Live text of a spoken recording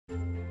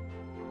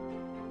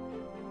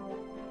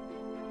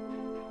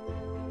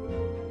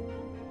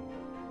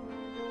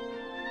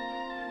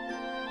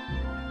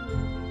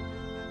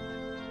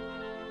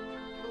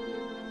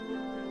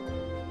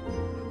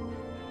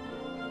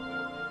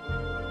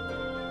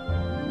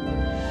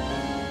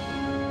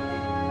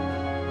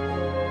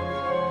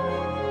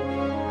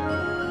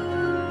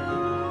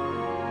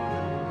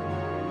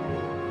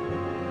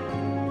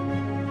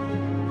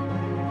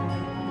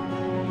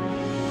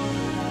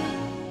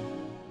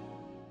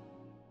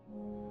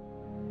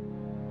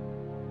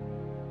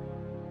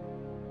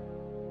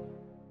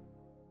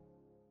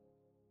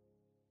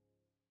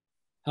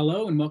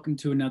Hello and welcome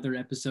to another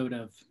episode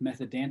of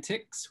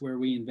Methodantics, where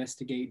we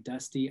investigate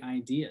dusty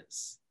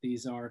ideas.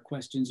 These are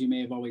questions you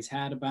may have always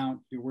had about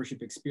your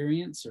worship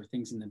experience or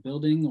things in the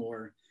building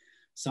or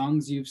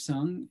songs you've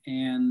sung,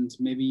 and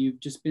maybe you've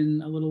just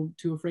been a little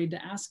too afraid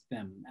to ask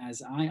them,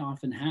 as I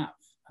often have.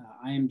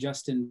 I am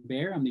Justin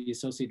Bair. I'm the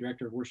Associate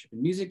Director of Worship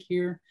and Music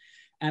here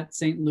at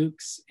St.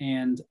 Luke's,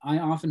 and I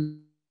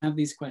often have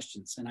these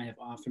questions, and I have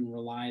often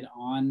relied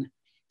on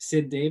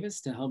Sid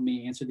Davis to help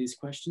me answer these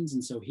questions.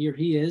 And so here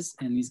he is,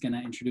 and he's going to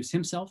introduce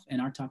himself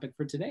and our topic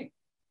for today.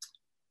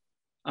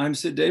 I'm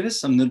Sid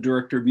Davis. I'm the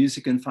Director of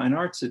Music and Fine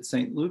Arts at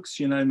St. Luke's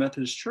United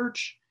Methodist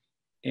Church.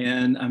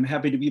 And I'm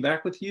happy to be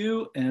back with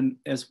you. And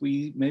as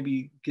we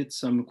maybe get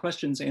some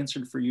questions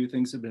answered for you,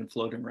 things have been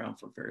floating around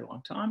for a very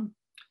long time.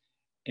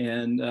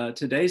 And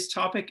today's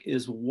topic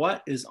is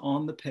what is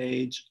on the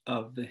page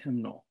of the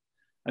hymnal.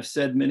 I've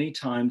said many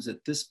times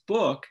that this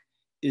book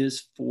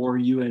is for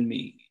you and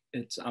me.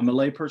 I'm a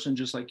layperson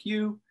just like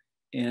you,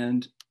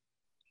 and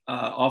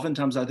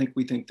oftentimes I think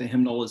we think the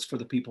hymnal is for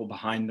the people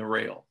behind the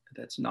rail.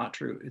 That's not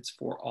true. It's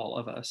for all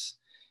of us.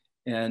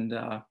 And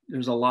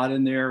there's a lot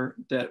in there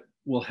that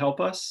will help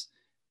us,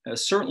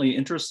 certainly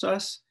interest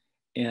us,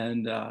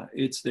 and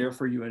it's there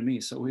for you and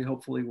me. So we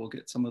hopefully will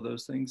get some of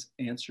those things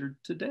answered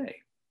today.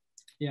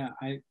 Yeah,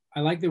 I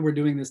like that we're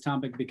doing this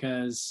topic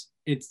because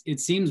it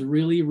seems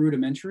really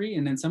rudimentary,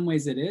 and in some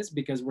ways it is,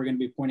 because we're going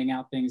to be pointing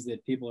out things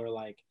that people are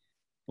like,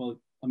 well,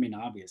 I mean,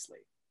 obviously,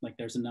 like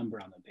there's a number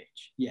on the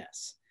page,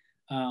 yes.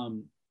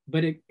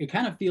 But it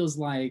kind of feels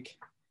like,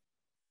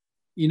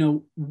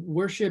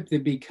 worship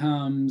that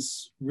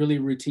becomes really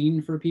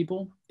routine for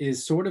people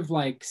is sort of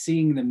like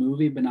seeing the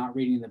movie but not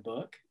reading the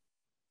book,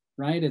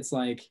 right? It's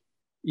like,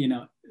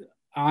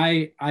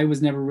 I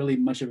was never really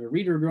much of a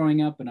reader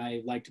growing up, and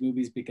I liked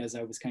movies because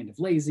I was kind of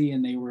lazy,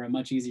 and they were a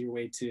much easier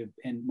way to,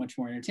 and much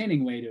more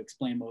entertaining way to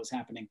explain what was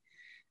happening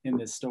in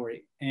this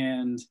story.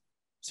 And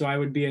so I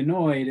would be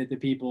annoyed at the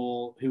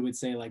people who would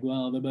say like,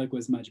 well, the book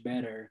was much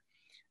better.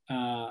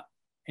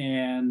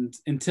 And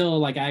until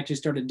like I actually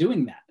started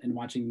doing that and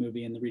watching the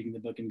movie and reading the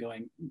book and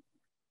going,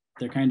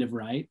 they're kind of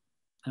right.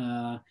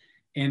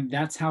 And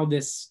that's how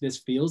this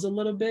feels a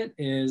little bit,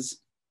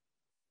 is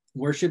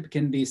worship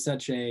can be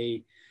such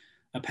a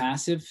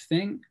passive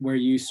thing where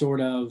you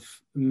sort of,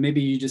 maybe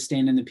you just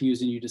stand in the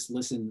pews and you just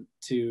listen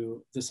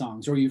to the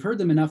songs, or you've heard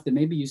them enough that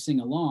maybe you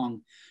sing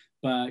along,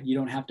 but you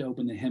don't have to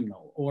open the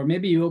hymnal. Or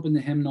maybe you open the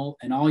hymnal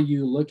and all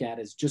you look at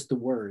is just the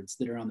words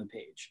that are on the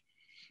page.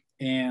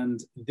 And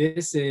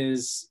this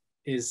is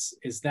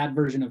that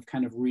version of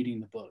kind of reading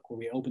the book, where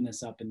we open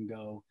this up and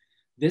go,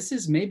 this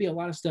is maybe a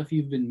lot of stuff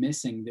you've been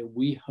missing that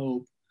we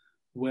hope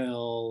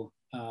will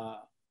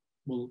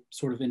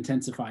sort of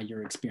intensify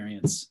your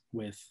experience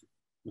with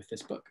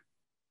this book.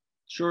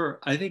 Sure.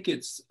 I think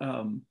it's,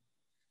 and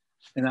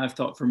I've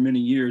thought for many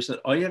years that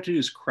all you have to do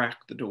is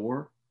crack the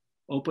door,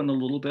 open a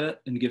little bit,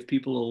 and give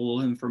people a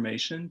little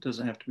information.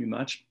 Doesn't have to be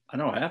much. I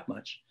don't have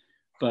much,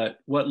 but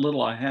what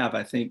little I have,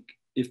 I think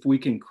if we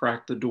can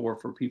crack the door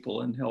for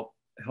people and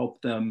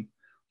help them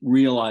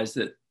realize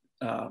that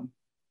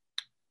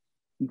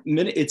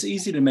it's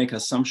easy to make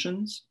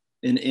assumptions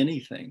in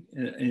anything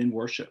in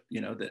worship,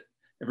 that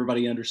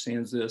everybody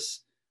understands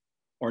this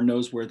or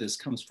knows where this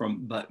comes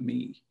from but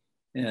me.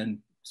 And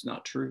it's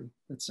not true.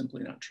 That's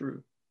simply not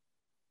true.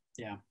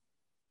 Yeah.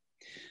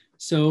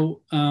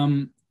 So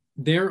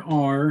there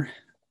are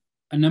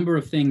a number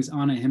of things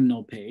on a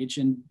hymnal page,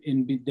 and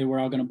that we're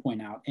all going to point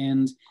out.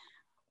 And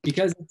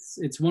because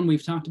it's one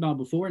we've talked about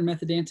before in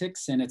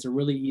Methodantics, and it's a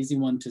really easy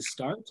one to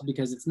start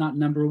because it's not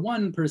number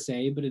one per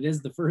se, but it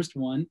is the first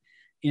one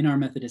in our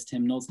Methodist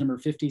hymnal. It's number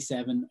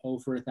 57, "Oh,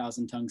 for a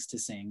Thousand Tongues to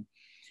Sing."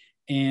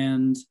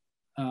 And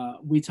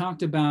we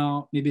talked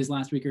about, maybe as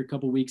last week or a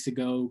couple weeks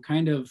ago,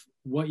 kind of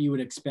what you would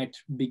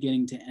expect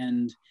beginning to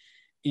end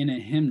in a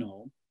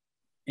hymnal.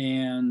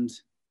 And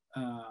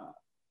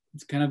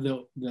it's kind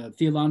of the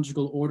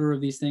theological order of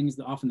these things,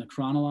 often the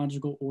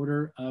chronological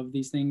order of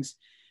these things.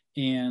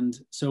 And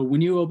so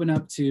when you open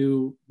up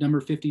to number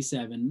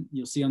 57,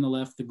 you'll see on the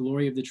left, the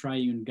glory of the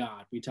triune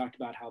God. We talked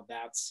about how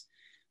that's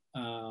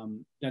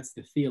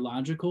the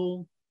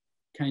theological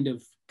kind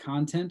of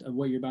content of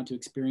what you're about to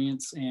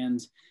experience. And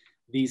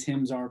these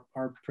hymns are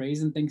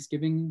praise and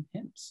thanksgiving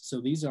hymns. So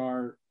these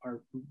are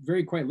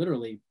very quite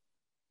literally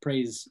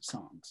praise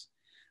songs.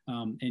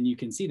 And you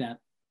can see that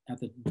at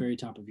the very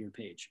top of your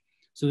page.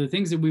 So the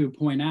things that we would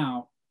point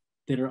out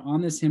that are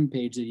on this hymn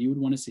page that you would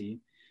want to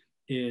see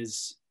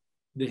is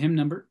the hymn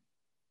number,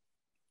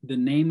 the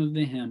name of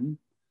the hymn,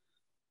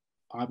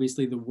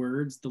 obviously the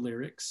words, the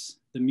lyrics,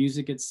 the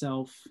music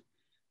itself,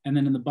 and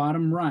then in the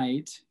bottom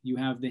right, you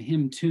have the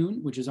hymn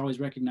tune, which is always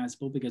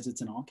recognizable because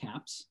it's in all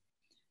caps.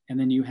 And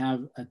then you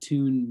have a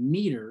tune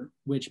meter,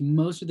 which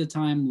most of the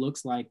time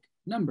looks like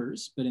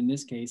numbers, but in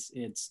this case,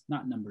 it's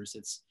not numbers,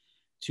 it's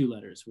two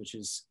letters, which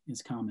is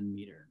common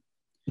meter.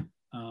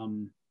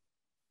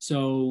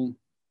 So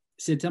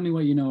Sid, tell me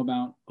what you know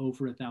about "Oh,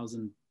 for a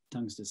Thousand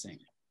Tongues to Sing."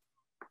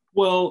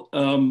 Well,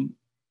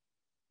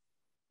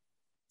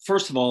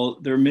 first of all,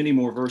 there are many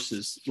more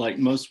verses. Like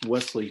most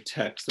Wesley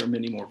texts, there are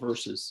many more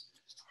verses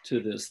to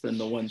this than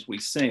the ones we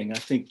sing. I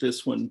think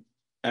this one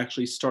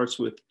actually starts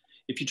with,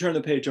 if you turn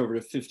the page over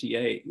to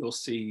 58, you'll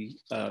see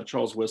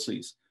Charles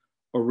Wesley's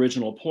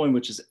original poem,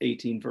 which is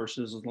 18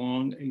 verses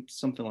long,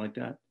 something like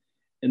that.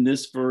 And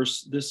this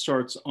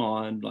starts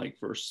on like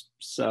verse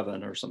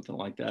 7 or something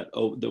like that.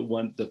 Oh,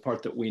 the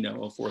part that we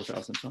know of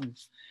 4,000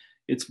 tongues.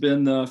 It's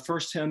been the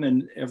first hymn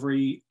in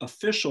every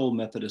official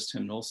Methodist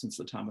hymnal since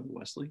the time of the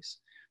Wesleys.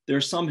 There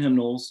are some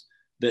hymnals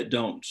that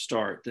don't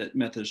start, that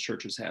Methodist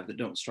churches have, that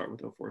don't start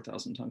with "O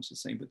 4,000 tongues to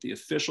sing," but the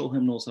official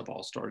hymnals have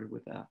all started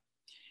with that.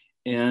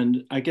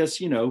 And I guess,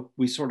 you know,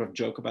 we sort of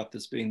joke about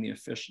this being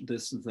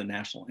this is the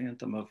national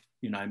anthem of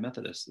United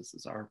Methodist. This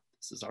is our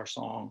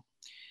song.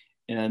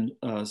 And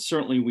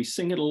certainly we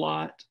sing it a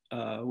lot.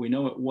 We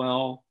know it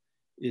well.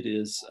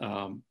 It's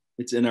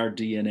in our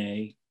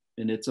DNA,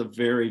 and it's a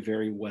very,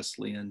 very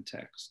Wesleyan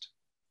text.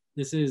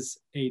 This is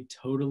a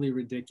totally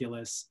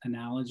ridiculous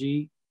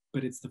analogy,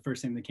 but it's the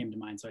first thing that came to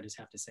mind, so I just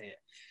have to say it.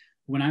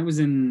 When I was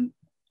I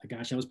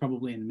was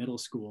probably in middle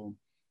school,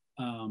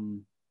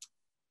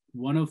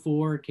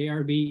 104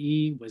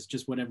 KRBE was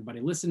just what everybody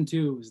listened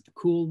to. It was the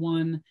cool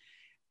one.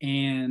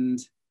 And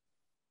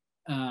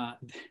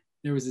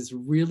there was this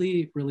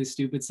really, really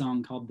stupid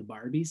song called the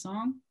Barbie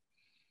song.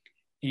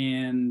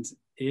 And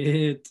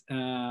I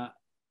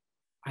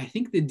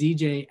think the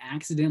DJ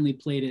accidentally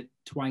played it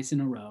twice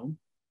in a row.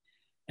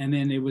 And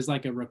then it was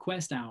like a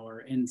request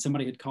hour, and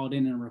somebody had called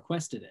in and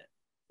requested it.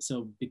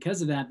 So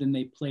because of that, then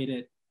they played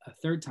it a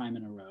third time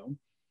in a row.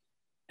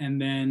 And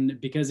then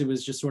because it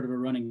was just sort of a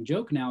running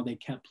joke now, they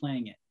kept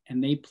playing it.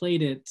 And they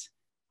played it,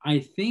 I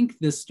think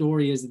the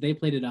story is that they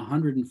played it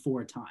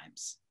 104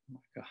 times. Oh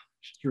my gosh.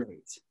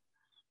 Straight.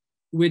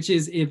 Which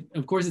is,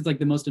 of course, it's like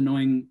the most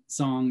annoying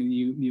song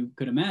you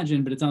could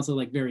imagine, but it's also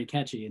like very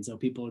catchy. And so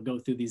people go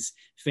through these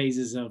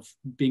phases of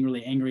being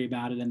really angry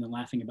about it and then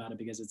laughing about it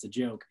because it's a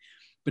joke.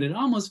 But it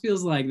almost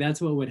feels like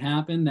that's what would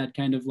happen, that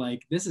kind of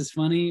like, this is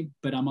funny,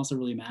 but I'm also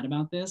really mad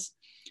about this.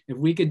 If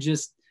we could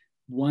just,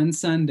 one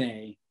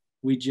Sunday,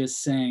 we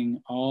just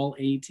sang all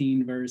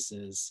 18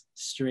 verses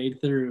straight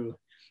through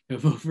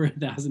of over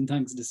 1,000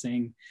 tongues to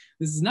sing.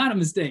 This is not a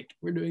mistake.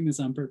 We're doing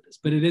this on purpose,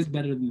 but it is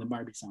better than the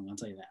Barbie song, I'll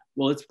tell you that.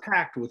 Well, it's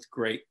packed with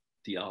great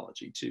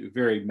theology too,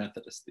 very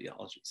Methodist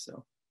theology.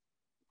 So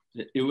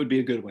it would be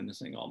a good one to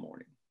sing all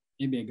morning.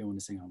 It'd be a good one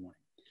to sing all morning.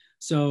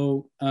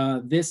 So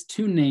this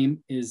tune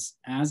name is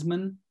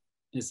Asman,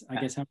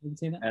 I guess how would you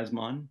say that?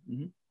 Asman.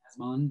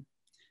 Mm-hmm. Asman.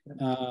 Yep.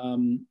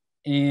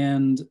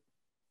 And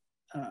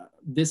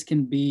this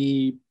can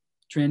be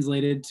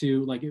translated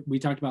to, like we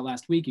talked about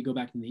last week, you go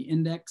back to the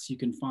index, you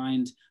can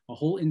find a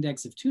whole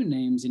index of tune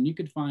names, and you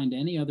could find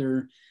any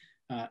other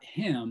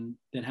hymn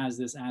that has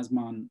this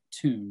Asman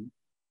tune.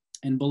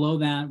 And below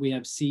that, we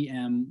have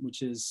CM,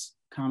 which is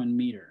common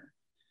meter.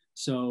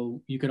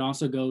 So you could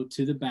also go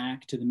to the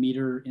back to the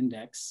meter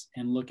index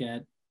and look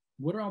at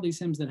what are all these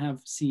hymns that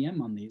have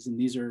CM on these, and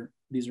these are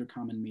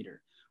common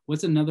meter.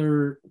 What's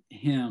another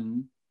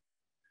hymn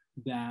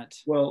that?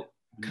 Well,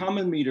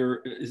 common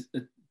meter is,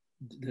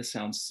 this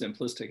sounds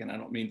simplistic, and I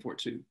don't mean for it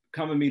to.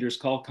 Common meter is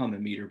called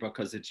common meter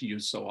because it's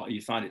used so,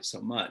 you find it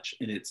so much,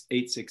 and it's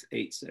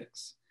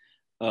 8686.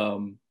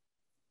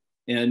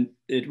 And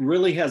it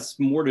really has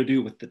more to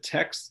do with the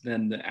text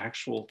than the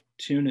actual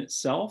tune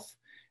itself.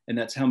 And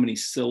that's how many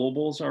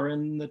syllables are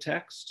in the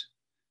text.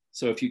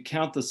 So if you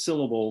count the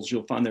syllables,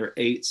 you'll find there are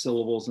 8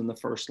 syllables in the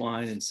first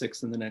line and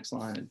 6 in the next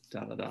line, and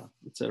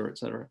et cetera, et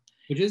cetera.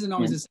 Which isn't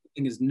always the same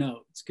thing as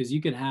notes, because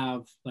you could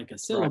have like a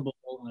syllable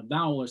and a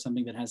vowel or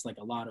something that has like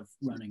a lot of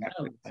running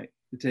notes. Right.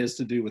 It has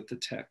to do with the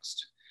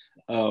text.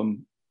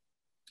 And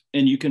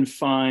you can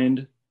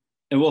find,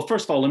 and well,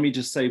 first of all, let me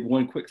just say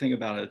one quick thing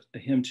about a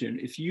hymn tune.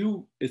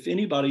 If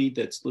anybody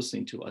that's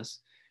listening to us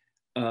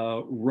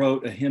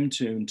wrote a hymn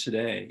tune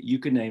today, you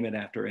could name it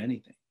after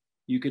anything.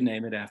 You could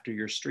name it after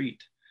your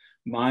street.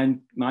 My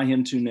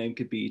hymn tune name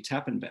could be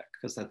Tappenbeck,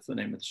 because that's the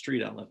name of the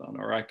street I live on.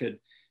 Or I could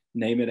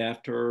name it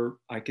after,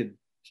 I could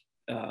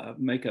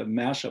make a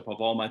mashup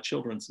of all my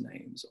children's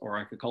names, or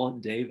I could call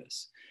it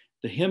Davis.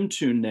 The hymn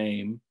tune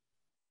name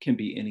can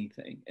be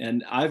anything.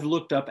 And I've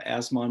looked up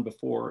Asman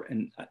before,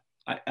 and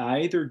I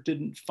either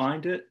didn't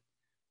find it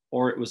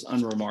or it was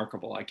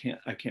unremarkable. I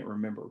can't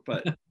remember,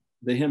 but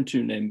the hymn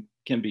tune name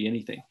can be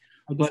anything.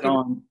 But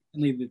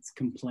it's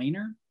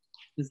complainer.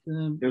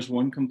 There's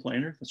one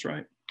complainer. That's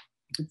right.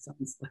 It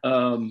sounds like...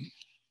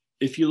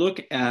 if you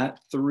look at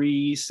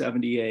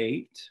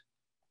 378,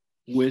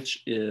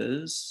 which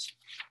is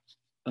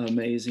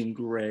Amazing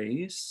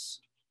Grace,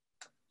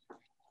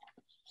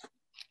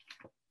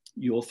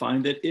 you'll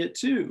find that it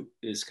too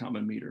is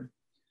common meter.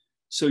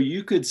 So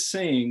you could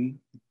sing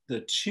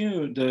the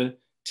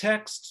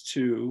text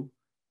to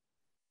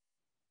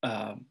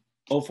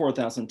O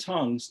 4,000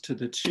 Tongues to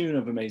the tune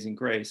of Amazing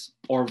Grace,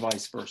 or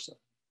vice versa.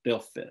 They'll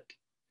fit.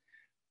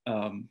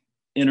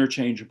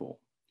 Interchangeable.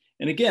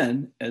 And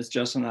again, as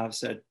Justin and I have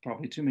said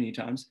probably too many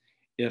times,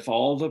 if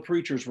all the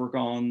preachers were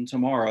gone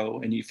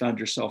tomorrow and you found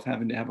yourself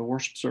having to have a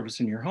worship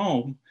service in your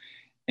home,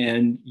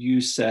 and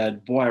you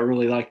said, boy, I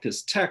really like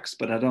this text,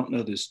 but I don't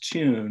know this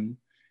tune.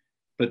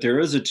 But there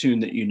is a tune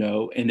that you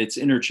know, and it's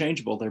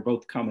interchangeable. They're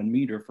both common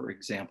meter, for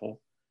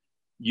example.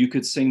 You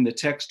could sing the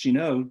text you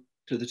know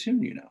to the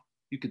tune you know.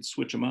 You could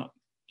switch them up.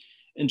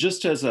 And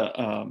just as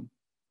a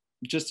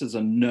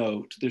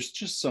note, there's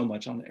just so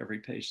much on every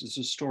page. There's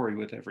a story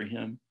with every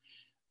hymn,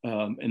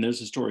 and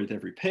there's a story with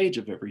every page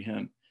of every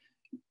hymn.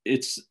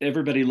 It's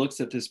everybody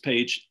looks at this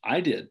page. I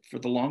did for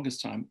the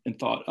longest time and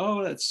thought,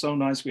 oh, that's so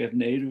nice. We have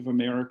Native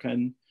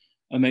American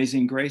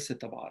Amazing Grace at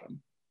the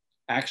bottom.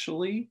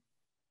 Actually,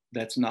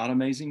 that's not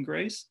Amazing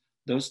Grace.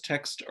 Those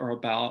texts are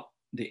about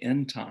the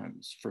end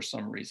times for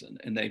some reason,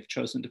 and they've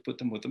chosen to put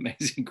them with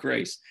Amazing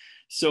Grace.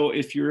 So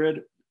if you're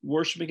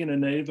worshiping in a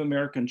Native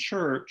American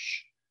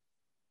church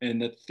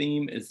and the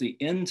theme is the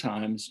end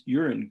times,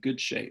 you're in good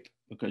shape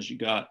because you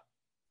got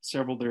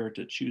several there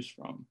to choose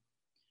from.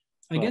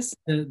 I guess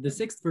the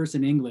sixth verse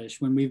in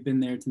English, when we've been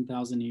there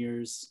 10,000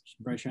 years,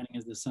 bright shining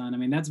as the sun. I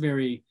mean, that's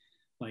very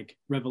like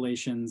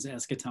Revelations,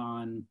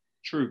 eschaton,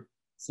 true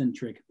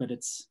centric, but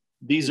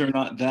these are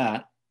not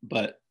that,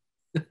 but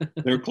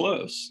they're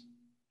close.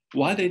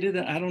 Why they did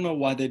that, I don't know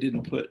why they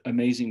didn't put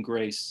Amazing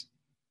Grace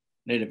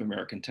Native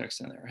American text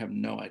in there. I have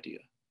no idea.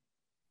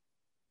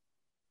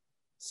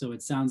 So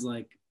it sounds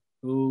like,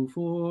 oh,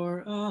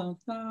 for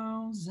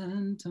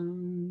 1,000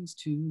 tongues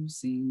to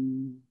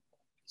sing.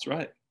 That's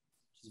right.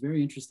 It's a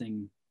very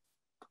interesting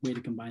way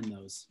to combine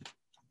those.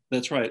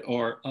 That's right.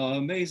 Or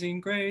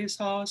Amazing Grace,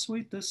 how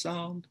sweet the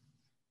sound.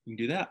 You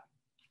can do that.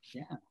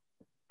 Yeah.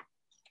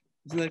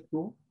 Isn't that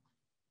cool?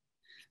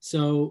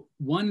 So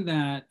one of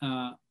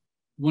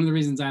the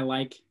reasons I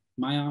like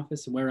my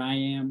office where I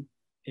am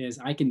is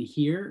I can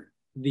hear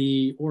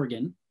the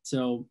organ.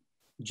 So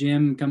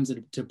Jim comes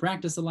to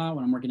practice a lot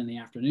when I'm working in the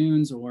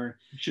afternoons, or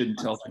you shouldn't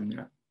tell Jim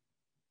that.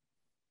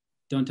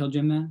 Don't tell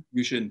Jim that?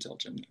 You shouldn't tell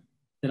Jim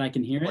that I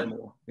can hear play it.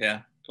 More.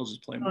 Yeah, he'll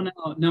just play more.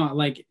 No,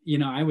 like, you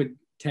know, I would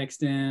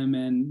text him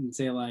and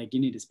say like, you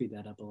need to speed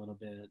that up a little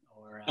bit,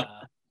 or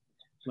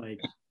like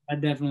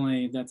that's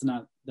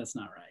not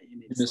right. You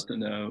need to missed a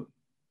note.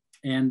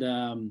 And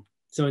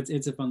so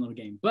it's a fun little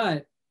game.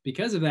 But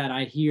because of that,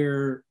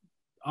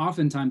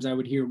 oftentimes I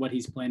would hear what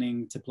he's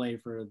planning to play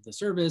for the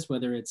service,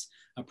 whether it's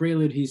a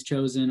prelude he's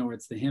chosen or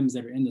it's the hymns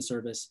that are in the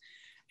service.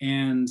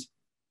 And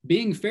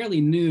being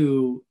fairly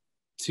new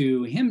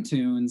to hymn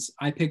tunes,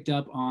 I picked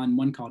up on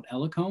one called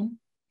Ellicombe.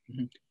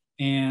 Mm-hmm.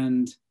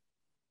 And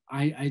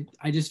I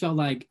just felt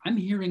like I'm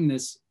hearing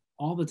this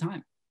all the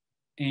time.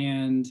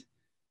 And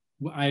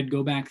I'd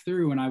go back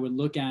through and I would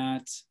look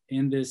at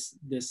in this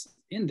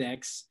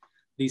index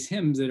these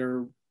hymns that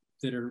are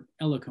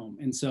Ellicombe.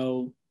 And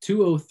so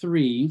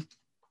 203,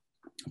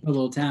 put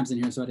little tabs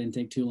in here so I didn't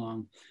take too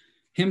long.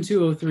 Hymn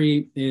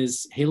 203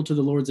 is Hail to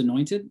the Lord's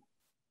Anointed,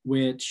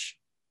 which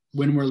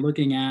when we're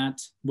looking at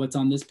what's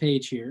on this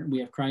page here, we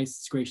have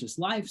Christ's gracious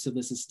life. So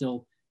this is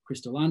still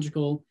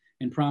Christological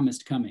and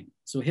promised coming.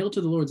 So Hail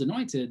to the Lord's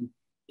Anointed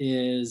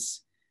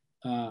is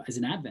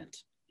an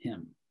Advent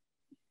hymn.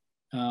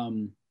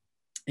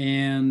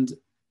 And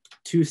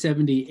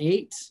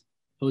 278,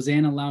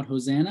 Hosanna, loud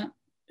Hosanna,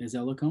 is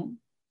Ellicombe.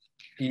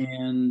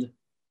 And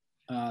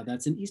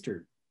that's an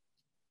Easter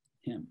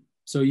hymn.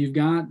 So you've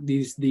got the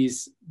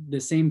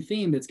same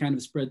theme that's kind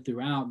of spread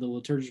throughout the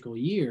liturgical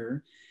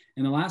year.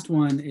 And the last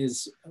one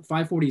is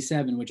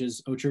 547, which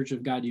is O Church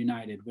of God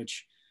United,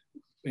 which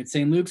at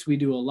St. Luke's we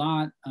do a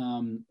lot.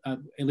 At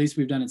least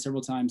we've done it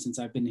several times since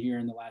I've been here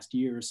in the last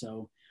year or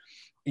so.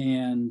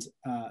 And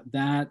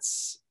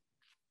that's,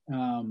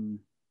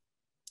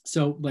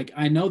 so like,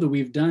 I know that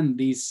we've done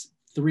these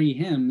three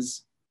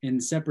hymns in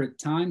separate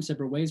times,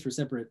 separate ways for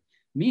separate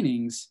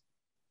meanings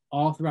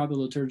all throughout the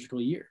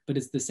liturgical year, but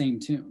it's the same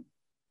tune.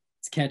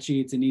 It's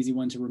catchy, it's an easy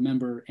one to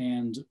remember,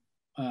 and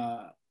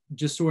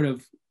just sort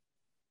of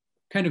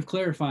kind of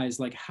clarifies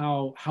like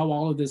how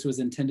all of this was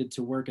intended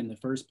to work in the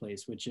first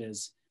place, which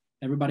is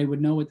everybody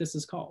would know what this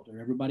is called, or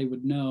everybody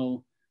would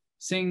know,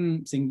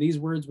 sing these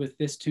words with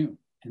this tune,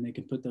 and they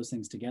could put those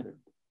things together.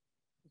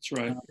 That's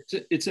right.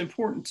 It's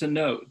important to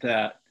note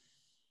that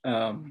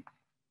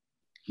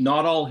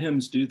not all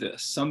hymns do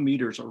this. Some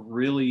meters are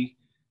really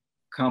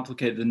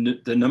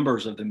complicated. The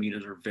numbers of the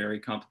meters are very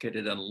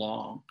complicated and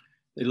long.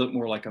 They look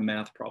more like a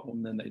math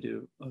problem than they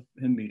do a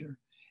hymn meter.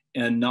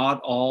 And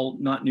not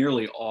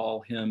nearly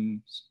all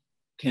hymns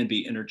can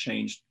be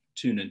interchanged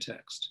tune and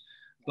text,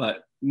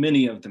 but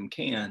many of them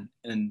can,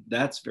 and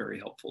that's very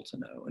helpful to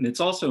know. And it's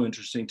also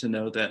interesting to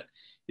know that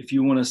if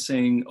you want to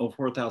sing "O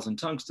 4,000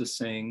 Tongues to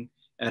Sing"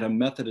 at a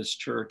Methodist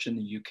church in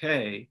the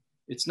UK,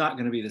 it's not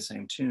going to be the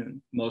same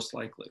tune, most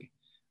likely.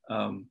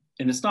 And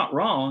it's not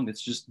wrong,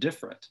 it's just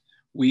different.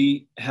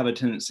 We have a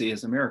tendency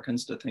as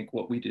Americans to think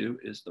what we do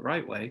is the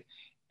right way,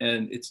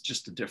 and it's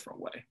just a different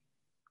way.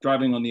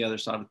 Driving on the other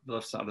side, the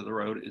left side of the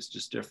road is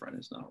just different.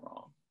 It's not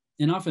wrong.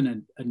 And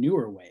often a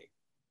newer way.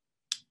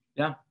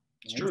 Yeah,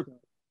 it's true. So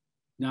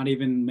not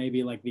even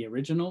maybe like the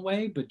original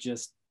way, but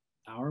just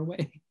our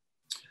way.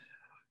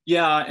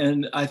 Yeah,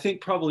 and I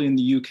think probably in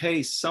the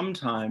UK,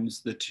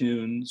 sometimes the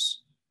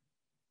tunes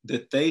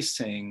that they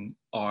sing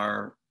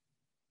are,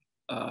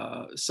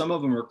 some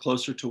of them are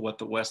closer to what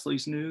the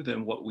Wesleys knew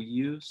than what we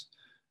use.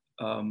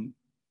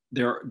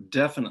 There are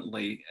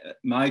definitely,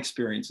 my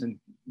experience in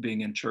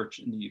being in church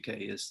in the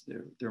UK is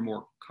they're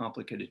more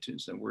complicated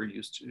tunes than we're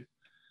used to.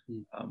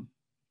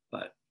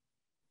 But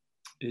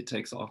it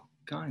takes all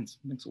kinds,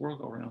 makes the world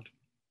go around.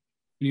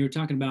 When you were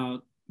talking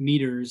about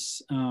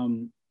meters, I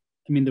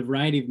mean, the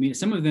variety of meters,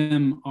 some of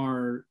them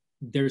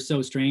they're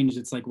so strange.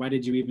 It's like, why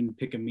did you even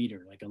pick a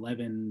meter? Like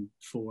 11,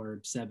 4,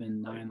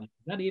 7, 9, like,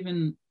 is that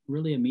even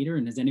really a meter?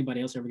 And is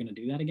anybody else ever going to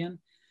do that again?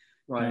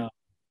 Right.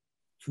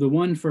 For the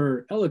one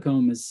for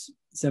Ellicombe is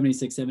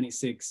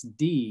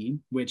 7676D,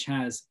 which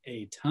has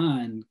a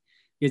ton.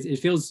 It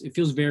feels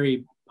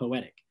very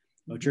poetic.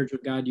 O Church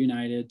of God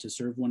united to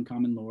serve one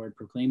common Lord,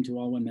 proclaim to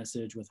all one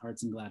message with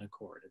hearts in glad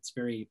accord. It's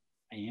very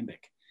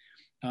iambic.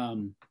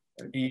 And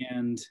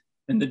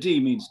the D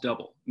means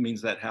double. It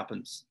means that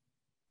happens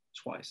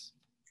twice.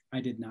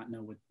 I did not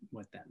know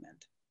what that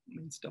meant. It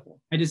means double.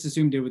 I just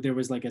assumed there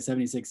was like a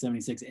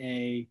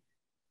 7676A.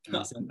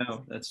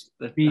 No, that's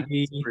B.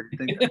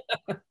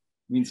 It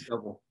means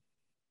double.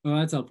 Well,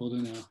 that's helpful to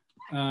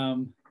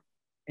know.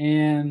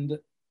 And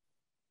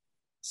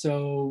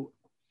so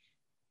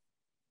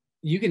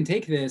you can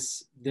take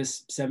this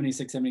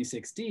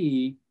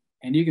 7676D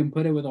and you can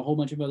put it with a whole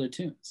bunch of other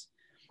tunes.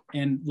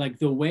 And like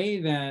the way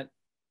that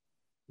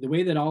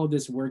all of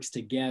this works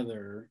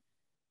together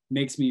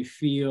makes me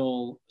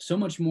feel so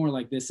much more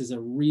like this is a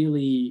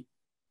really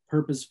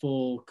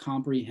purposeful,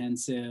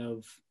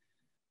 comprehensive,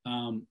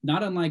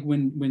 not unlike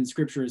when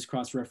scripture is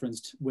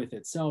cross-referenced with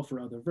itself or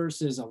other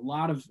verses, a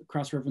lot of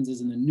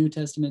cross-references in the New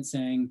Testament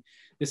saying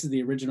this is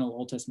the original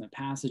Old Testament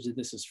passage that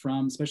this is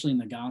from, especially in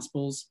the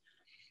Gospels.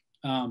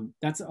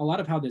 That's a lot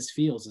of how this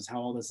feels, is how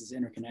all this is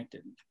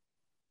interconnected.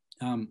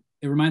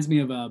 It reminds me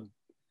of a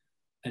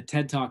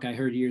TED talk I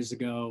heard years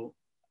ago.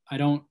 I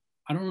don't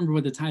remember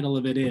what the title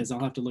of it is.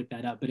 I'll have to look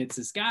that up, but it's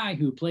this guy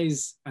who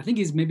plays, I think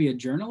he's maybe a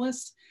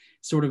journalist,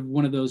 sort of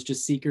one of those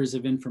just seekers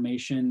of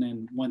information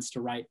and wants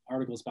to write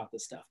articles about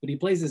this stuff. But he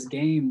plays this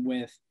game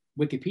with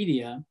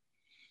Wikipedia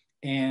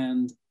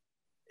and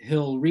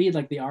he'll read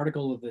like the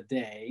article of the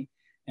day.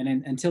 And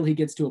then until he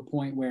gets to a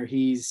point where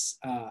he'll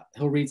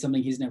read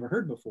something he's never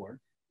heard before,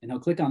 and he'll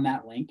click on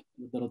that link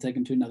that'll take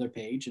him to another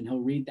page, and he'll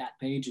read that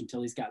page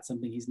until he's got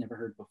something he's never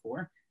heard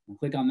before, and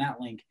click on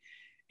that link.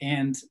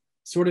 And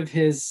sort of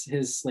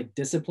his like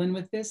discipline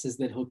with this is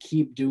that he'll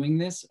keep doing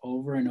this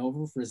over and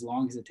over for as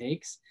long as it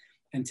takes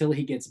until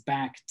he gets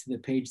back to the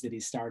page that he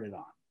started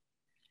on.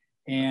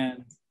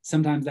 And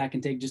sometimes that can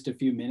take just a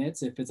few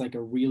minutes if it's like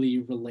a really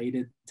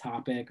related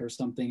topic or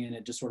something, and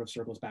it just sort of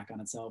circles back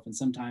on itself. And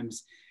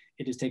sometimes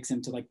it just takes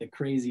him to like the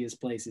craziest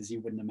places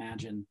you wouldn't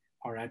imagine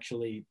are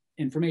actually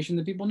information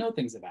that people know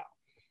things about.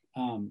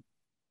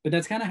 But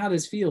that's kind of how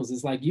this feels.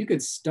 Is like you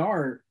could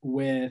start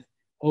with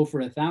 "Oh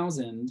for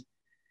 1,000,"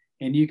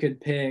 and you could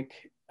pick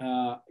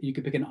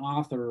an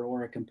author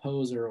or a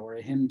composer or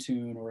a hymn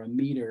tune or a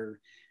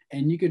meter,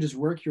 and you could just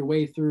work your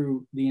way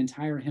through the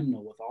entire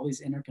hymnal with all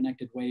these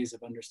interconnected ways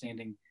of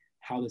understanding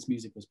how this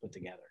music was put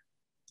together.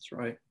 That's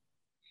right.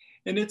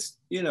 And it's,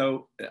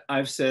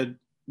 I've said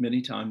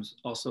many times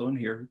also in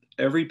here,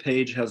 every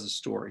page has a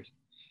story.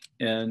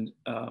 And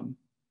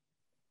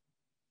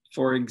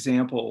for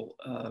example,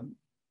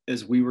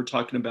 as we were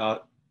talking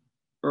about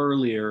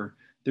earlier,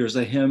 there's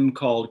a hymn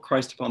called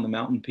Christ Upon the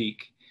Mountain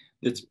Peak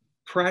that's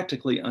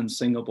practically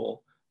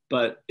unsingable,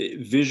 but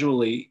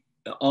visually,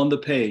 on the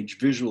page,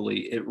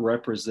 visually, it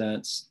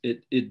represents,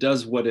 it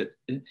does what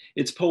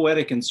it's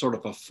poetic in sort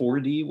of a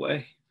 4D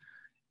way.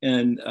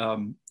 And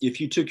if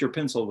you took your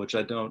pencil, which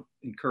I don't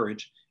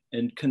encourage,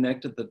 and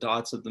connected the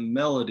dots of the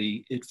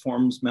melody, it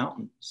forms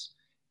mountains.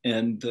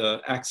 And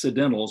the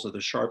accidentals, or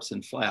the sharps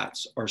and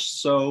flats, are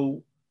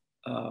so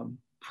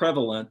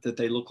prevalent that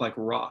they look like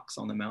rocks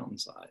on the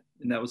mountainside.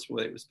 And that was the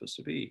way it was supposed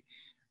to be.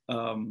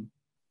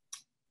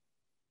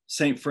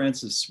 St.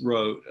 Francis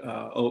wrote,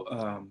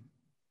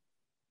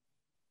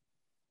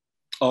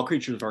 All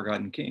Creatures Are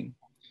God and King.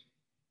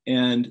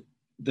 And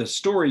the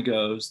story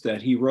goes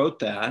that he wrote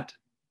that.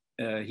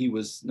 He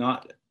was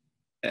not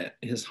at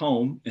his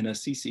home in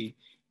Assisi.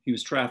 He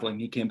was traveling.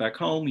 He came back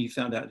home. He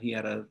found out he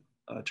had a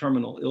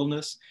terminal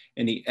illness,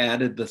 and he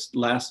added this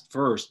last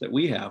verse that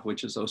we have,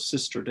 which is "O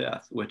Sister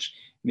Death," which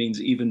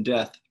means even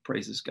death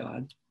praises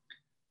God.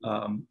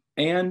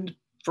 And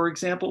for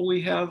example,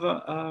 we have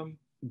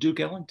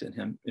Duke Ellington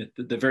hymn.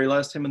 The very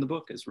last hymn in the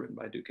book is written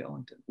by Duke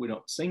Ellington. We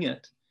don't sing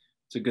it.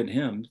 It's a good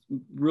hymn,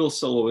 real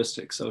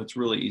soloistic, so it's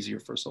really easier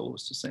for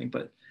soloists to sing.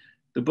 But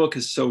the book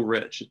is so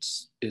rich;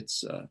 it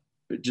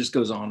just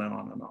goes on and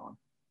on and on.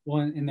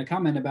 Well, in the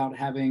comment about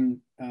having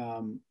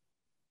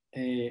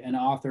an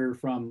author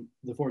from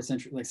the 4th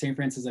century, like St.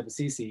 Francis of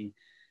Assisi,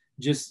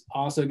 just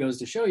also goes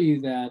to show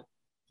you that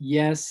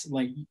yes,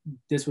 like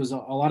this was a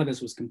lot of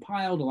this was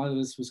compiled, a lot of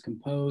this was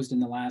composed in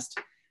the last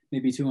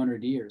maybe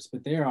 200 years,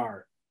 but there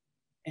are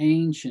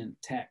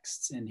ancient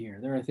texts in here.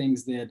 There are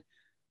things that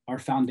are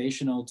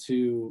foundational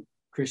to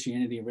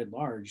Christianity writ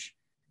large.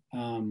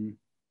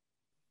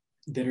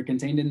 that are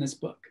contained in this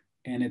book.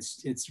 And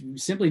it's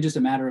simply just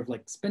a matter of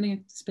like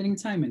spending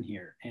time in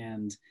here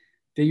and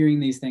figuring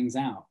these things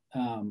out.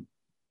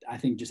 I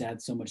think just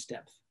adds so much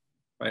depth.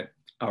 Right.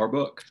 Our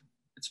book.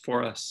 It's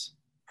for us.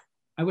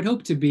 I would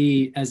hope to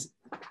be, as,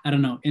 I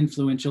don't know,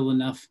 influential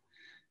enough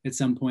at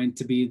some point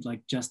to be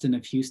like Justin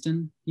of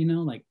Houston, you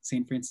know, like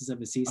St. Francis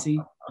of Assisi.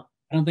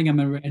 I don't think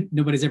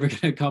nobody's ever going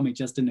to call me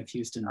Justin of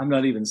Houston. I'm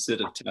not even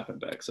Sid of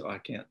Tappenbeck, so I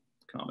can't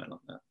comment on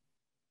that.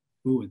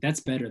 Ooh, that's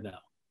better though.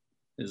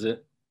 Is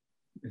it?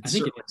 It's I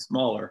think certainly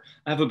smaller.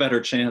 I have a better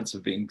chance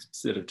of being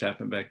Sid of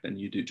Tappenbeck than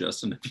you do,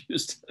 Justin of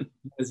Houston.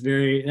 That's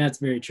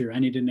very true. I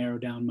need to narrow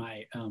down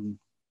my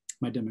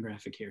my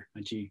demographic here,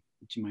 my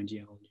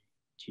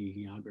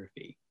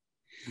geography.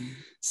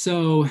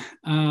 So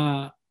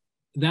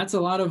that's a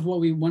lot of what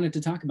we wanted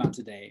to talk about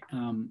today.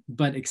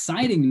 But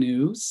exciting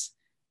news,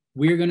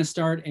 we're going to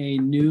start a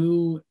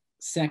new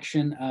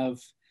section of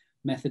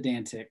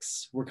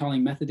Methodantics. We're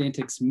calling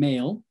Methodantics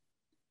Mail.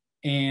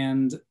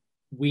 And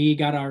we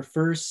got our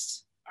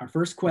first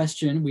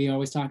question. We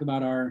always talk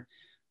about our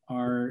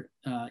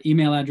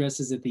email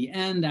addresses at the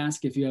end.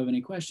 Ask if you have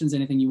any questions,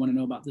 anything you want to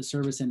know about the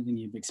service, anything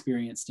you've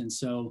experienced. And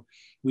so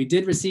we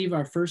did receive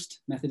our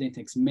first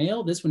Methodantics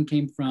mail. This one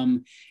came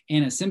from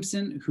Anna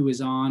Simpson, who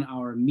is on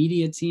our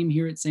media team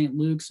here at St.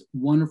 Luke's.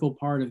 Wonderful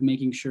part of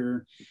making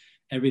sure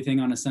everything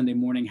on a Sunday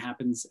morning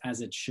happens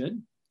as it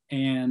should.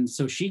 And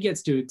so she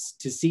gets to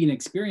see and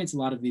experience a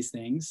lot of these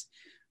things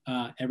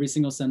every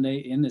single Sunday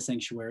in the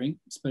sanctuary,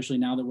 especially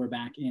now that we're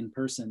back in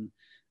person.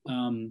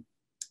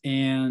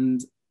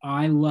 And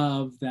I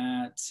love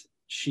that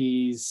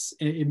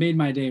it made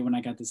my day when I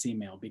got this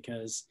email,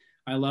 because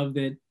I love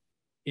that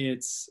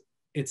it's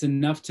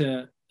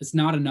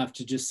not enough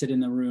to just sit in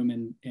the room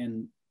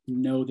and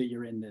know that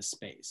you're in this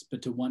space,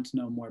 but to want to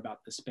know more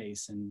about the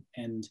space,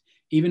 and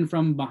even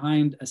from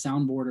behind a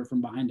soundboard or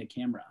from behind a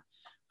camera,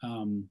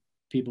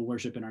 people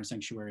worship in our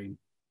sanctuary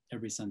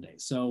every Sunday.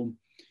 So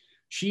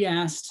she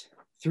asked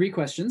 3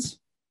 questions,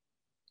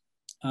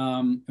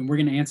 and we're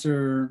going to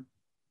answer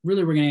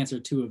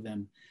 2 of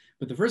them.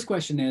 But the first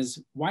question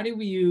is, why do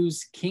we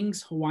use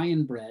King's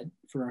Hawaiian bread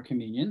for our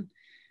communion?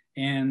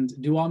 And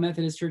do all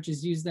Methodist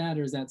churches use that,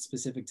 or is that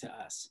specific to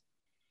us?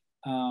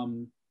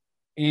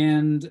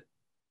 And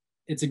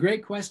it's a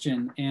great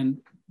question. And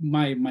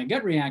my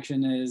gut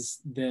reaction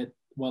is that,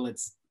 well,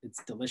 it's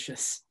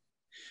delicious.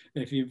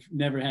 If you've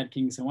never had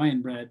King's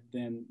Hawaiian bread,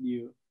 then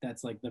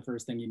that's like the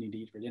first thing you need to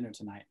eat for dinner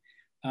tonight.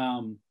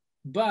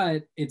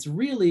 But it's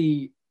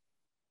really,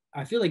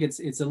 I feel like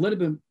it's a little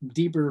bit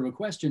deeper of a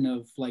question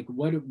of like,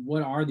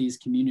 what are these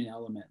communion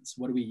elements?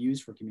 What do we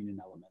use for communion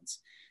elements?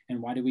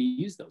 And why do we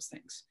use those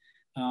things?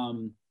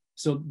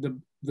 So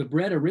the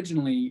bread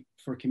originally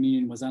for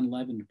communion was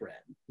unleavened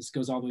bread. This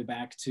goes all the way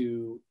back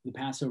to the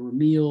Passover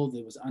meal.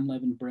 That was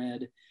unleavened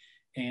bread.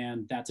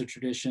 And that's a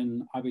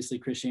tradition, obviously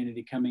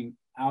Christianity coming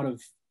out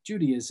of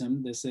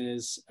Judaism. This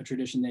is a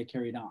tradition they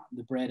carried on.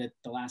 The bread at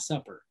the Last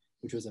Supper,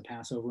 which was a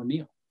Passover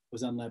meal,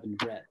 was unleavened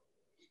bread.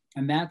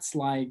 And that's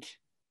like,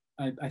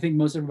 I think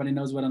most everybody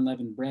knows what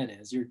unleavened bread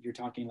is. You're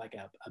talking like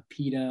a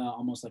pita,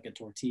 almost like a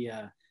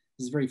tortilla.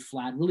 This is very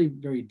flat, really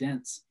very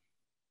dense.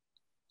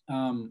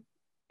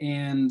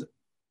 And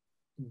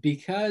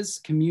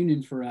because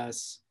communion for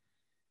us,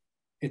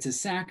 it's a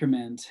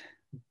sacrament,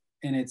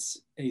 and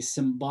it's a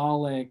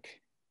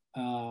symbolic,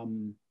 I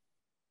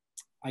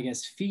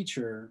guess,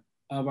 feature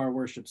of our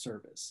worship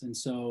service. And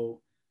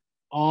so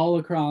all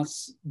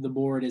across the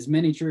board, as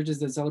many churches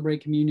that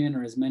celebrate communion,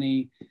 or as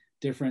many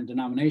different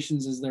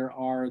denominations as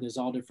there's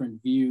all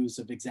different views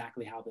of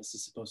exactly how this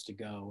is supposed to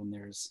go. And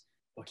there's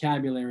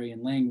vocabulary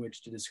and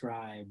language to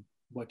describe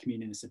what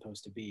communion is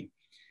supposed to be.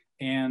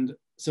 And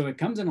so it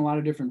comes in a lot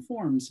of different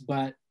forms,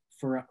 but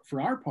for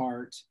our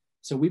part,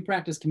 so we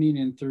practice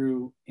communion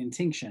through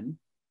intinction,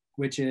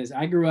 which is,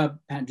 I grew up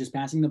just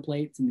passing the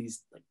plates and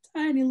these like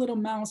tiny little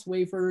mouse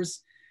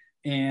wafers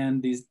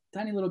and these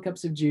tiny little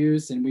cups of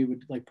juice. And we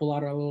would like pull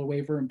out our little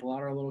wafer and pull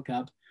out our little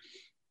cup.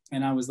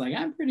 And I was like,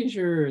 I'm pretty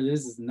sure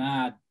this is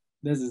not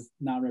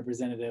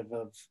representative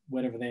of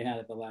whatever they had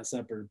at the Last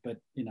Supper, but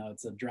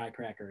it's a dry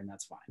cracker and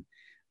that's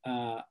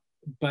fine.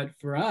 But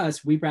for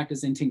us, we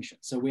practice intinction.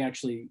 So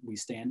we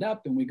stand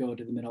up and we go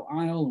to the middle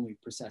aisle and we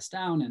process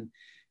down,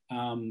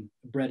 and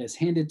bread is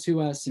handed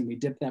to us, and we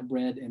dip that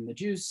bread in the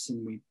juice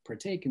and we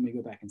partake and we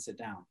go back and sit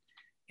down.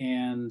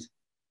 And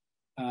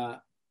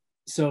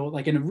so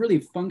like in a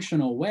really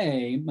functional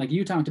way, like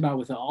you talked about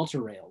with the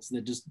altar rails,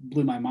 that just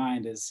blew my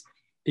mind, is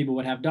people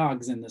would have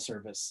dogs in the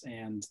service,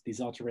 and these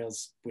altar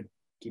rails would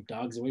keep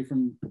dogs away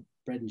from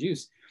bread and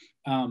juice.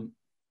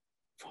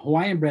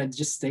 Hawaiian bread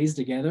just stays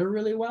together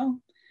really well.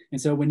 And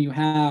so when you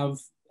have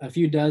a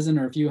few dozen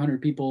or a few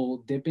hundred people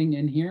dipping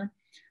in here,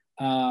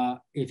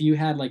 if you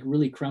had like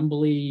really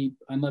crumbly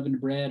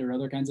unleavened bread or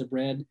other kinds of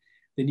bread,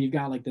 then you've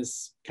got like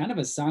this kind of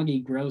a soggy,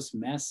 gross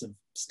mess of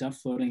stuff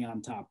floating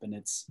on top. And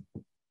it's,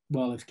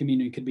 well, if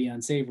communion could be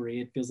unsavory,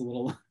 it feels a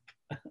little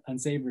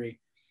unsavory.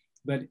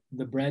 But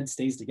the bread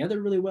stays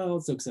together really well.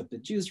 It soaks up the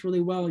juice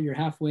really well. You're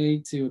halfway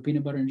to a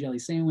peanut butter and jelly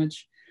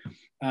sandwich.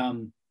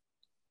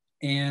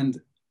 And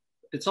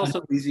it's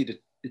also easy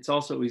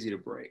to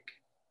break.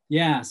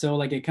 Yeah, so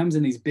like it comes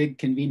in these big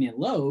convenient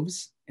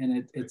loaves,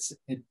 and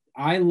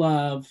I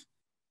love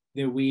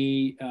that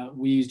we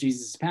use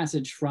Jesus'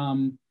 passage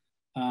from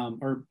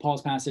or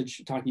Paul's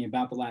passage talking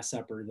about the Last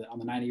Supper, that on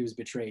the night he was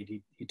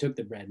betrayed, he took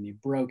the bread and he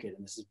broke it,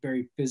 and this is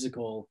very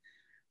physical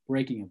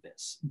breaking of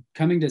this.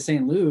 Coming to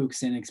St.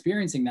 Luke's and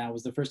experiencing that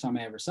was the first time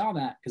I ever saw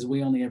that, because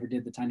we only ever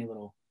did the tiny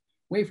little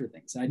wafer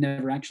things. I'd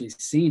never actually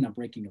seen a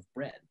breaking of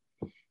bread.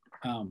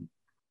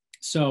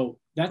 So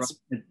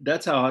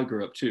that's how I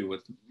grew up too,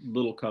 with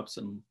little cups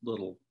and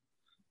little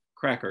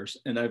crackers.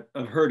 And I've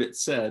heard it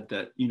said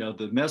that, you know,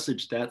 the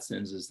message that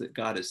sends is that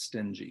God is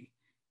stingy.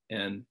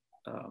 And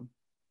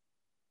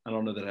I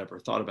don't know that I ever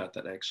thought about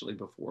that actually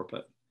before,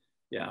 but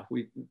yeah,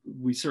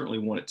 we certainly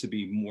want it to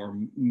be more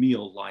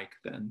meal-like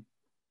than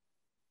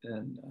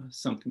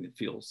something that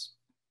feels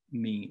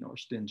mean or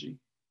stingy.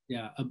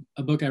 Yeah,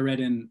 a book I read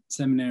in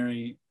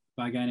seminary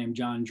by a guy named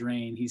John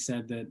Drain, he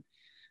said that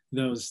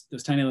those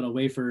tiny little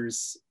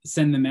wafers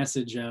send the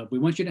message of, we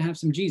want you to have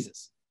some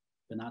Jesus,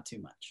 but not too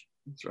much.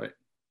 That's right.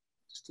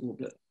 Just a little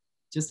bit.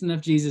 Just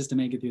enough Jesus to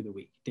make it through the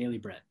week, daily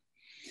bread.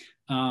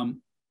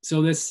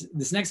 So this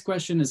next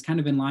question is kind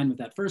of in line with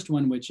that first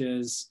one, which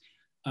is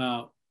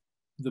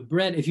the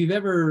bread. If you've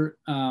ever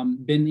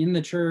been in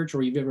the church,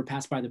 or you've ever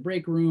passed by the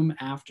break room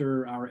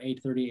after our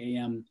 8:30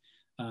 a.m.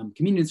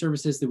 Communion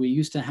services that we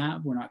used to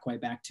have, we're not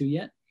quite back to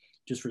yet,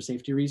 just for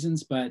safety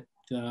reasons, but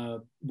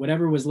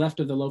whatever was left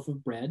of the loaf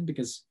of bread,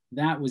 because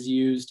that was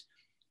used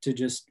to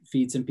just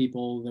feed some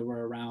people that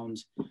were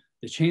around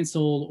the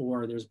chancel,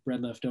 or there's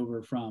bread left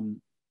over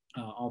from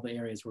all the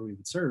areas where we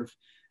would serve.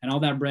 And all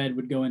that bread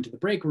would go into the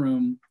break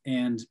room,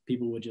 and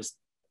people would just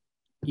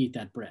eat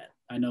that bread.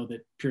 I know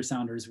that Pure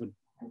Sounders would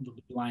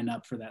line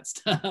up for that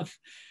stuff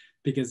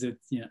because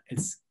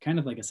it's kind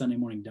of like a Sunday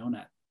morning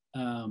donut.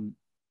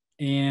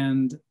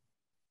 And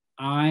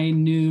I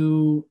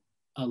knew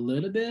a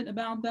little bit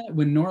about that.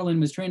 When Norlin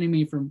was training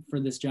me for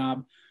this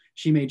job,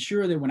 she made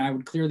sure that when I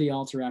would clear the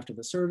altar after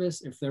the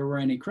service, if there were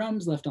any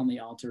crumbs left on the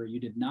altar, you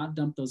did not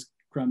dump those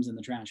crumbs in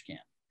the trash can.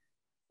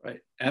 Right.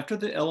 After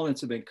the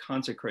elements have been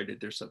consecrated,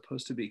 they're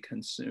supposed to be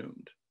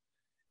consumed.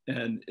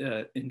 And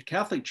in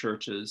Catholic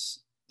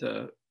churches,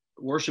 the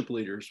worship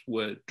leaders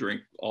would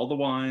drink all the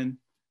wine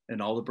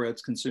and all the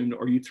bread's consumed,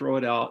 or you throw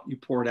it out, you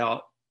pour it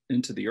out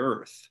into the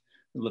earth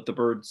and let the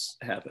birds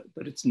have it.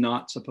 But it's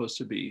not supposed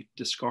to be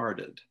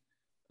discarded.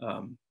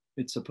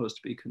 It's supposed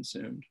to be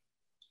consumed.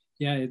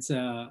 Yeah, it's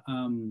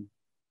in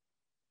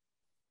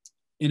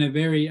a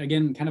very,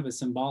 again, kind of a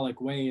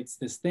symbolic way. It's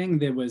this thing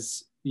that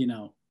was,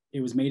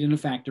 it was made in a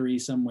factory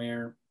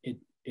somewhere.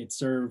 It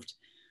served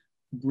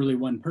really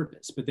one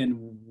purpose. But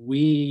then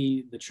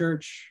we, the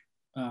church,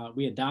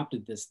 we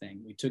adopted this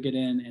thing. We took it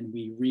in and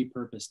we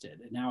repurposed it.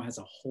 It now has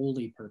a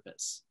holy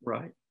purpose.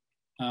 Right.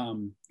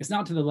 It's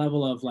not to the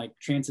level of like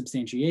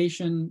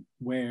transubstantiation,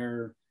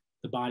 where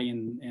the body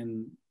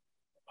and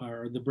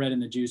or the bread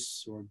and the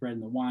juice, or bread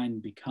and the wine,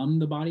 become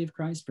the body of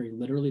Christ, very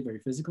literally, very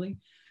physically.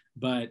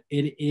 But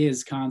it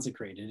is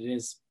consecrated. It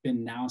has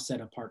been now set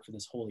apart for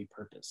this holy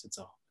purpose. It's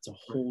a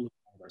holy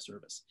part of our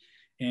service,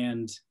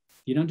 and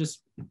you don't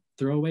just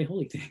throw away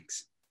holy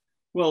things.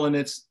 Well, and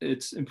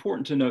it's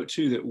important to note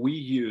too that we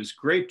use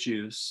grape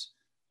juice,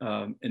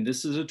 and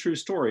this is a true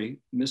story.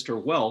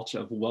 Mr. Welch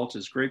of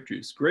Welch's grape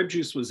juice. Grape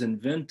juice was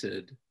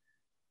invented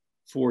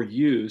for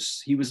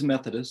use. He was a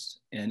Methodist,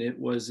 and it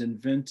was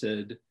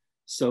invented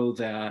so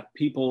that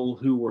people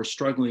who were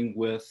struggling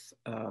with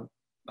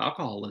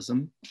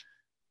alcoholism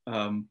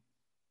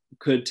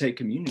could take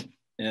communion,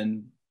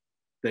 and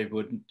they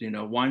would,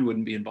 wine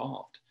wouldn't be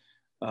involved.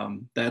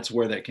 That's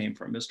where that came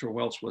from. Mr.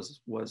 Welch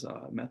was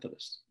a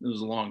Methodist. It was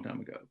a long time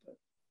ago, but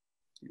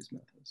he was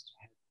Methodist.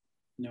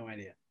 No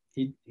idea.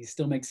 He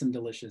still makes some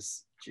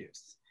delicious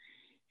juice.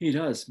 He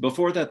does.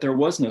 Before that, there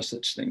was no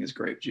such thing as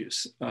grape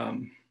juice.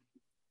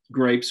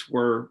 Grapes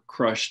were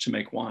crushed to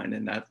make wine,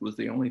 and that was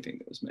the only thing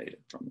that was made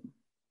from them.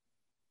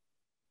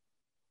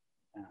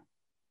 Yeah.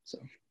 So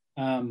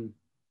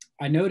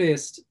I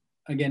noticed,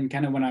 again,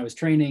 kind of when I was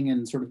training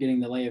and sort of getting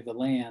the lay of the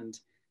land,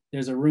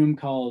 there's a room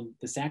called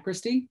the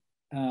sacristy,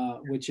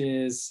 which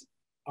is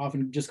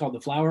often just called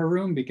the flower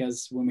room,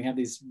 because when we have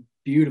these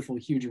beautiful,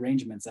 huge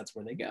arrangements, that's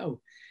where they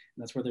go.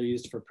 And that's where they're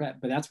used for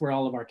prep. But that's where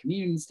all of our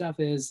communion stuff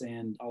is,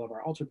 and all of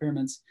our altar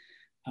paraments.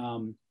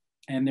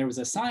 And there was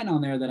a sign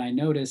on there that I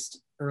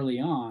noticed early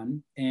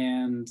on,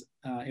 and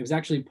it was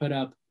actually put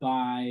up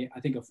by, I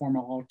think, a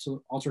former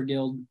altar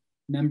guild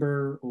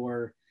member,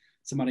 or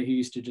somebody who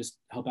used to just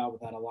help out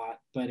with that a lot.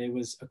 But it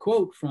was a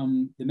quote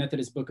from the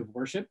Methodist Book of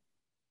Worship.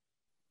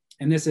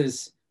 And this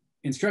is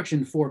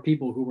instruction for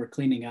people who were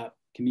cleaning up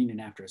communion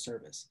after a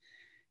service.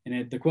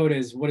 And the quote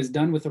is, "What is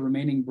done with the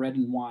remaining bread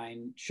and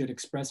wine should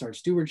express our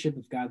stewardship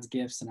of God's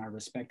gifts and our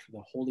respect for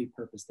the holy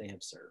purpose they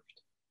have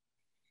served."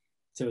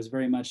 So it's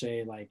very much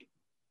a like,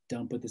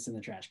 don't put this in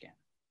the trash can.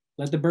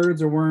 Let the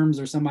birds or worms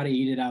or somebody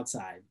eat it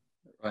outside.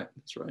 Right,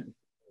 that's right.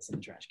 It's in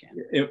the trash can.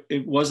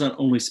 It wasn't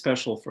only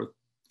special for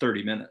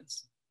 30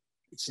 minutes.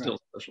 It's still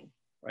special,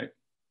 right?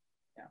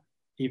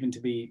 even to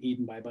be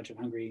eaten by a bunch of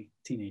hungry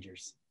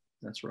teenagers.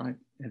 That's right.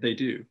 And they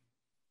do.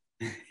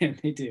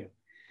 They do.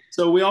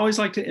 So we always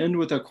like to end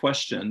with a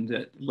question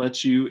that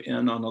lets you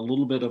in on a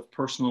little bit of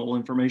personal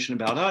information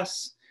about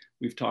us.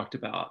 We've talked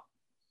about,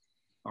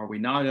 are we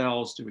night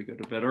owls? Do we go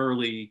to bed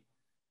early?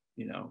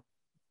 You know,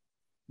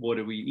 what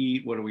do we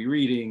eat? What are we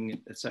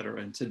reading, et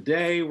cetera. And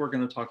today we're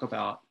going to talk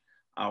about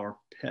our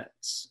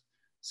pets.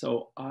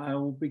 So I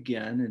will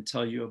begin and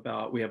tell you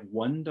about, we have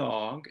one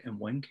dog and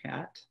one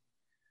cat.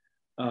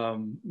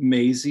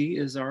 Maisie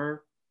is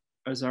our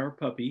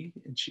puppy,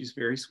 and she's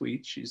very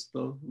sweet. She's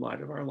the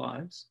light of our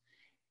lives.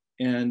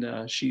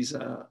 And she's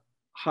a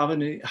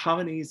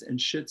Havanese and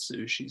Shih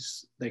Tzu.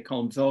 They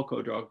call them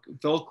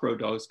Velcro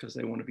dogs because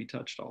they want to be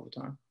touched all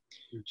the time.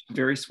 She's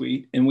very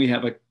sweet. And we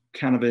have a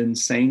kind of an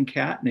insane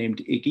cat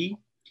named Iggy.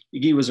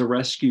 Iggy was a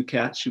rescue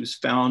cat. She was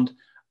found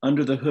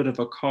under the hood of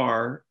a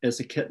car as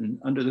a kitten,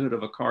 under the hood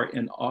of a car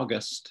in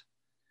August.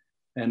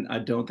 And I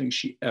don't think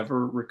she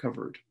ever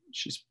recovered.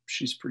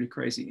 She's pretty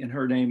crazy. And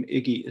her name,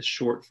 Iggy, is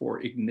short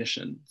for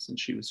ignition,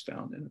 since she was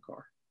found in a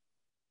car.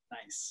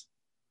 Nice.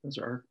 Those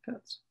are our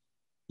pets.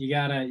 You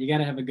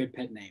gotta have a good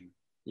pet name.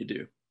 You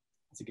do.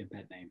 It's a good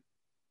pet name.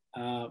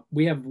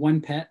 We have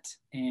one pet,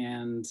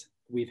 and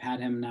we've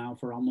had him now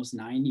for almost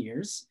 9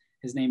 years.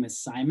 His name is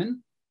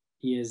Simon.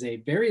 He is a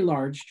very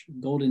large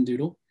golden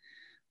doodle.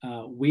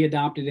 We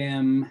adopted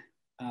him.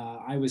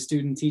 I was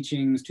student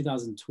teaching, it was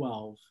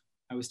 2012.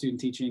 I was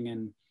student teaching,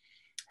 and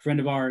a friend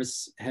of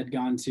ours had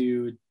gone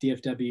to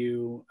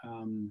DFW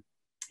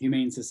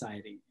Humane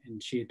Society,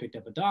 and she had picked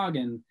up a dog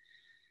and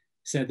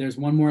said, there's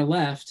one more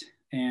left.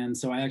 And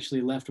so I actually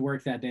left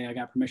work that day. I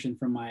got permission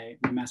from my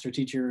master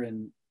teacher,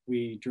 and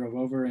we drove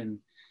over, and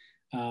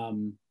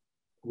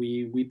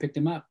we picked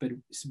him up. But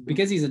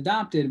because he's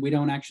adopted, we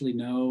don't actually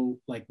know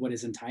like what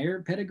his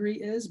entire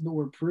pedigree is, but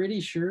we're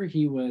pretty sure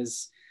he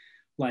was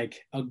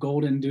like a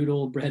golden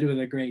doodle bred with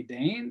a Great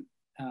Dane,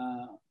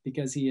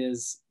 because he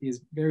is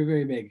very,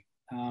 very big.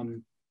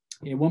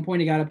 At one point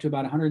he got up to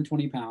about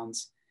 120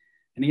 pounds,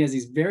 and he has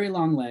these very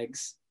long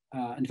legs.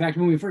 In fact,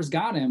 when we first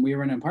got him, we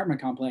were in an apartment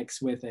complex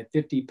with a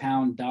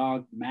 50-pound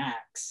dog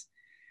max.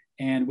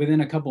 And within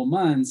a couple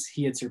months,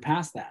 he had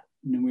surpassed that.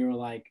 And we were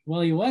like,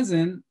 well, he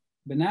wasn't,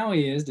 but now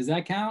he is. Does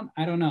that count?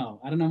 I don't know.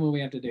 I don't know what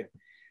we have to do.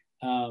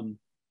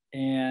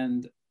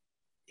 And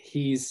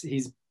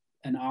he's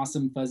an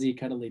awesome, fuzzy,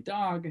 cuddly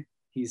dog.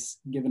 He's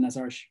given us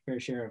our fair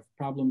share of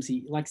problems.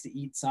 He likes to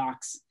eat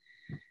socks,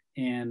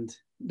 and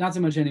not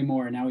so much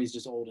anymore. Now he's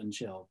just old and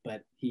chill,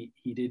 but he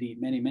did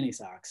eat many, many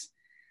socks.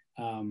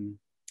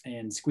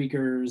 And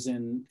squeakers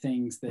and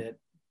things that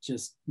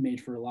just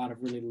made for a lot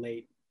of really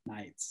late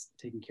nights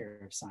taking care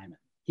of Simon.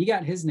 He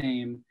got his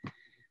name,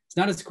 it's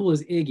not as cool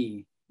as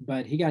Iggy,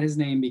 but he got his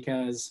name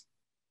because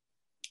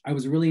I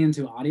was really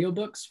into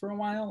audiobooks for a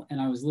while, and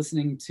I was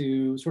listening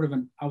to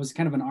I was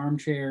kind of an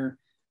armchair,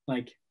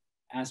 like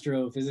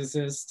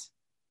astrophysicist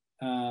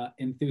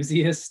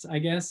enthusiast, I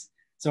guess.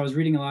 So I was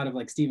reading a lot of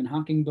like Stephen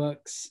Hawking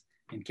books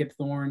and Kip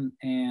Thorne,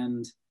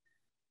 and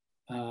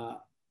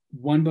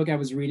one book I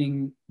was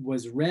reading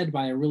was read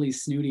by a really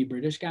snooty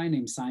British guy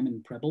named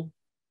Simon Preble.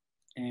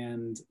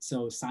 And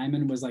so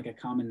Simon was like a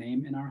common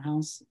name in our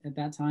house at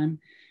that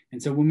time.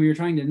 And so when we were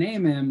trying to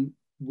name him,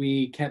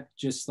 we kept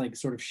just like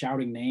sort of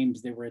shouting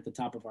names that were at the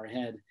top of our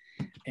head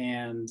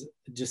and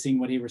just seeing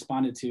what he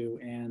responded to.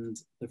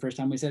 And the first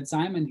time we said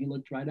Simon, he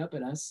looked right up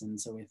at us. And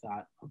so we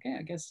thought, okay,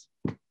 I guess.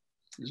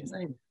 His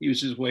name. He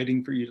was just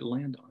waiting for you to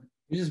land on it.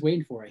 He was just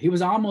waiting for it. He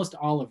was almost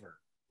Oliver.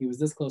 He was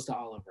this close to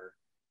Oliver.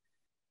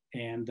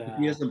 And if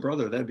he has a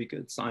brother, that'd be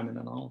good. Simon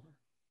and Oliver.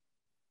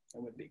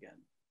 That would be good.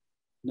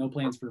 No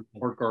plans for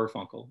or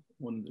Garfunkel,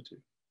 one of the two.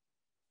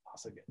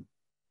 Also good.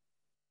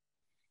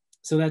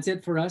 So that's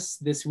it for us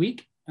this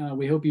week.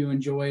 We hope you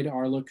enjoyed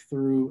our look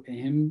through a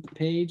hymn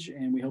page,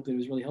 and we hope that it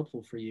was really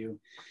helpful for you.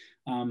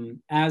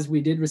 As we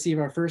did receive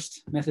our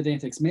first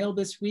Methodantics mail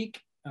this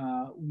week,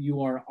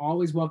 you are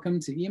always welcome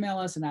to email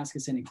us and ask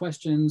us any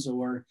questions,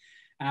 or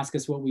ask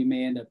us what we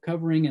may end up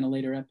covering in a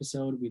later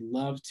episode. We'd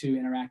love to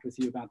interact with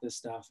you about this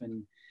stuff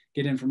and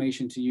get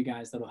information to you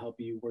guys that'll help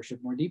you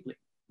worship more deeply.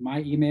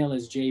 My email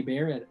is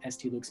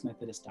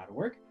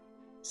jbair@stlukesmethodist.org.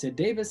 Sid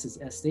Davis is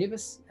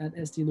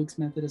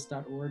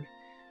sdavis@stlukesmethodist.org.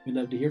 We'd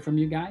love to hear from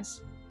you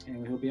guys,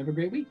 and we hope you have a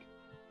great week.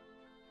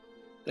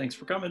 Thanks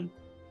for coming.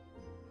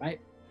 Bye.